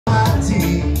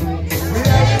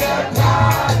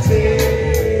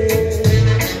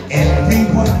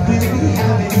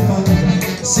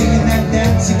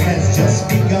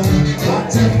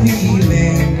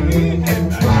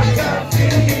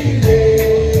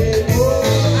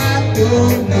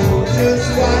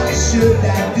should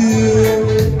I do?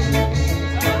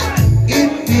 It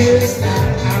feels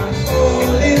like I'm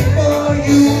falling for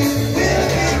you. We'll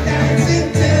be dancing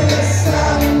till the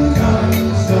sun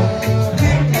comes up,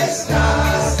 with the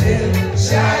stars still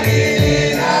shining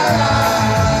in our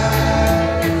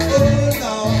eyes. Oh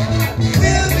Lord,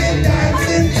 we'll be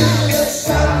dancing till the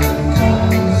sun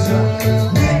comes up,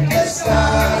 with the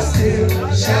stars still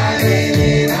shining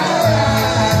in our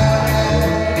eyes.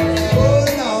 Oh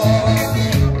Lord,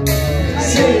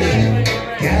 say,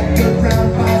 gather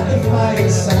round by the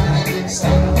fireside,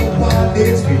 stop a while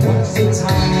as we watch the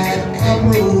tide come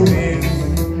rolling.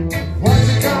 Watch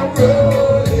it come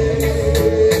rolling.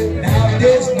 Now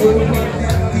there's no one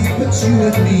happy but you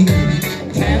and me.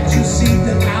 Can't you see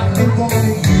that I've been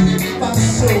wanting you for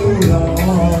so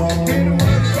long?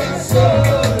 So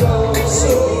long.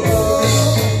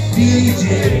 DJ,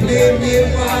 play me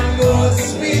one more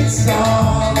sweet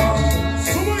song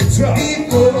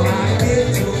before I get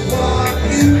to walk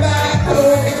you back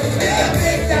home. We'll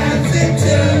be dancing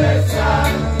till the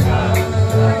sun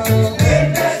comes up, with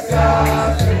the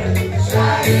stars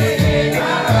shining in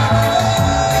our eyes.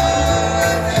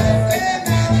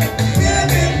 We'll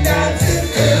be dancing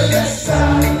till the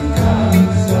sun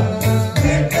comes up,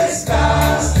 with the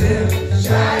stars still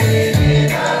shining in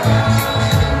our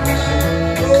eyes.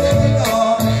 Oh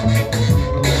Lord,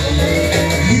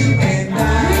 you and I,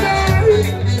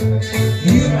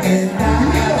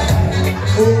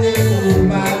 oh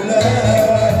my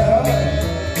love,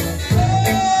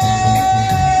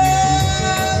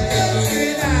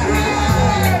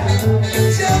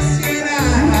 just you and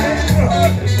I,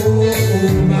 oh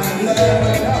my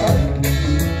love.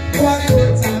 One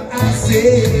more time I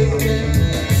say,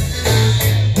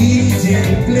 DJ,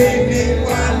 play me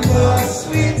one more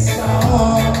sweet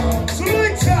song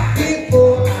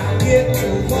before I get to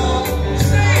walk.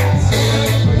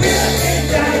 We'll be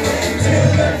dancing till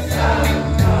the sun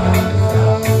comes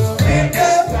up, with the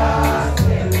stars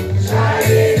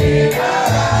shining in our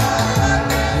eyes.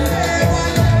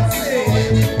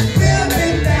 We'll be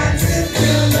dancing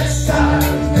till the sun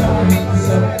comes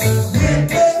up, with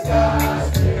the stars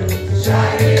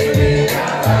shining in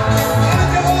our eyes.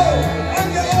 On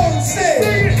your own, say,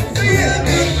 we'll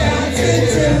be dancing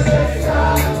till the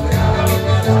sun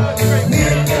comes up,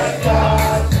 with the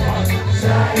stars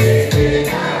shining in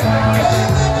our eyes.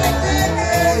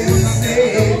 You say,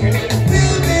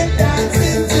 we'll be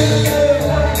dancing till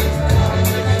the sun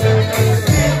comes up,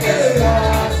 with the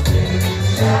stars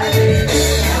shining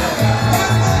in our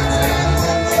eyes.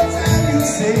 One more time, you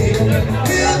say,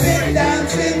 we'll be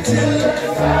dancing till the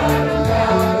sun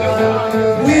comes up,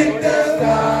 with the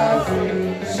stars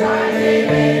shining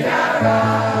in our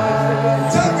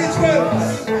eyes. Talk it well.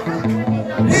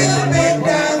 We'll be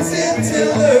dancing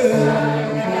till the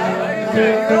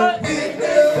with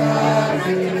the stars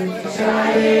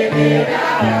shining in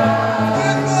our eyes.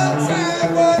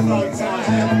 One more time.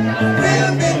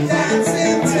 We'll be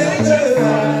dancing till the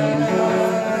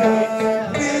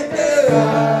with the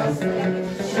stars